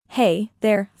Hey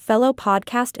there, fellow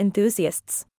podcast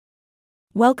enthusiasts.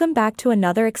 Welcome back to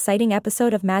another exciting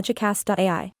episode of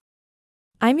Magicast.ai.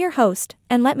 I'm your host,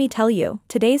 and let me tell you,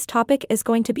 today's topic is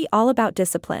going to be all about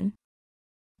discipline.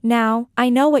 Now, I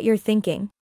know what you're thinking.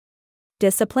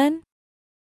 Discipline?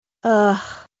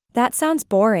 That sounds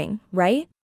boring, right?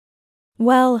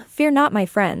 Well, fear not, my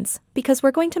friends, because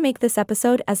we're going to make this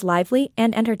episode as lively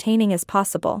and entertaining as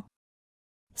possible.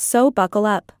 So buckle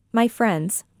up, my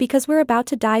friends, because we're about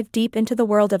to dive deep into the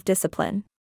world of discipline.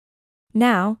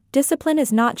 Now, discipline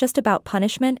is not just about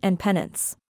punishment and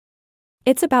penance.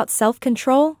 It's about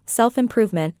self-control,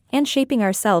 self-improvement, and shaping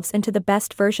ourselves into the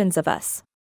best versions of us.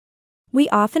 We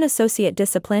often associate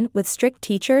discipline with strict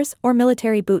teachers or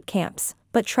military boot camps,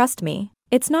 but trust me,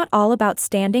 it's not all about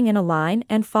standing in a line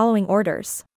and following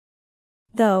orders.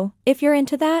 Though, if you're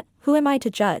into that, who am I to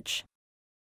judge?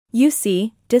 You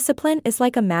see, discipline is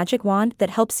like a magic wand that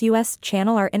helps us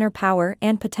channel our inner power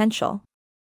and potential.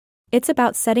 It's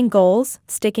about setting goals,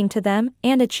 sticking to them,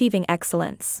 and achieving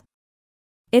excellence.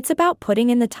 It's about putting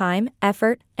in the time,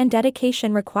 effort, and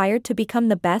dedication required to become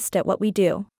the best at what we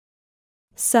do.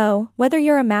 So, whether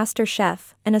you're a master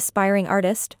chef, an aspiring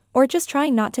artist, or just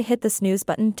trying not to hit the snooze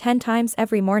button 10 times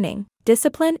every morning,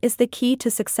 discipline is the key to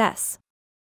success.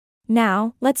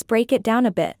 Now, let's break it down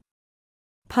a bit.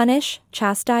 Punish,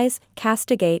 chastise,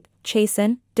 castigate,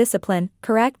 chasten, discipline,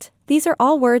 correct? These are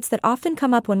all words that often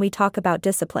come up when we talk about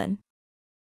discipline.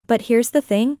 But here's the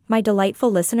thing, my delightful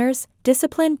listeners,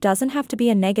 discipline doesn't have to be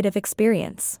a negative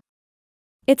experience.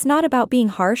 It's not about being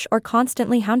harsh or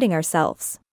constantly hounding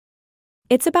ourselves.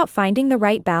 It's about finding the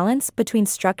right balance between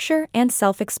structure and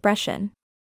self-expression.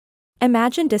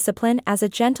 Imagine discipline as a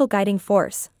gentle guiding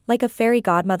force, like a fairy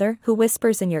godmother who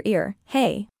whispers in your ear,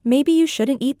 "Hey, maybe you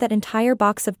shouldn't eat that entire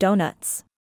box of donuts."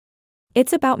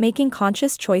 It's about making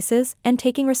conscious choices and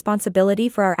taking responsibility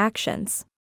for our actions.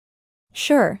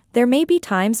 Sure, there may be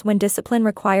times when discipline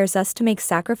requires us to make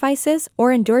sacrifices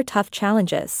or endure tough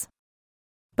challenges.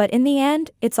 But in the end,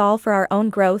 it's all for our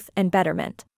own growth and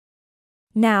betterment.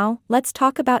 Now, let's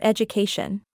talk about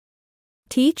education.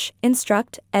 Teach,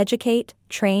 instruct, educate,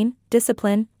 train,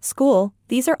 discipline, school,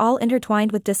 these are all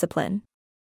intertwined with discipline.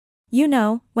 You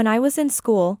know, when I was in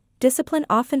school, discipline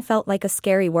often felt like a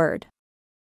scary word.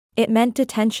 It meant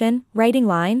detention, writing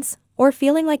lines, or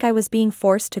feeling like I was being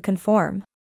forced to conform.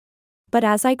 But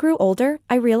as I grew older,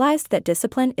 I realized that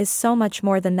discipline is so much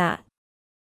more than that.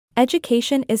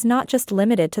 Education is not just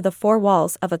limited to the four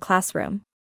walls of a classroom.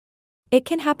 It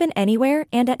can happen anywhere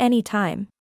and at any time.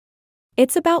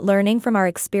 It's about learning from our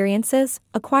experiences,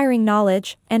 acquiring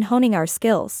knowledge, and honing our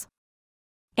skills.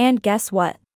 And guess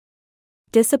what?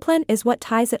 Discipline is what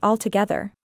ties it all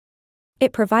together.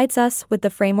 It provides us with the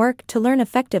framework to learn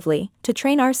effectively, to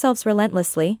train ourselves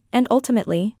relentlessly, and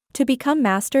ultimately, to become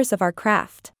masters of our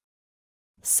craft.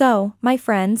 So, my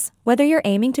friends, whether you're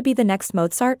aiming to be the next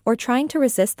Mozart or trying to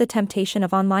resist the temptation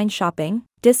of online shopping,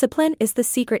 discipline is the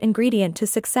secret ingredient to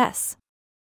success.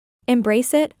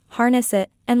 Embrace it, harness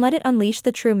it, and let it unleash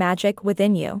the true magic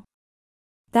within you.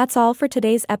 That's all for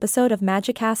today's episode of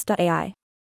Magicast.ai.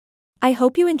 I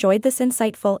hope you enjoyed this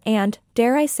insightful and,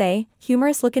 dare I say,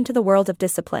 humorous look into the world of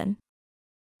discipline.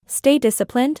 Stay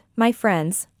disciplined, my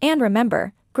friends, and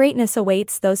remember, greatness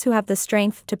awaits those who have the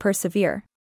strength to persevere.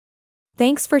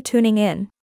 Thanks for tuning in.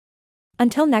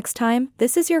 Until next time,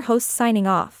 this is your host signing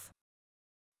off.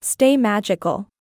 Stay magical.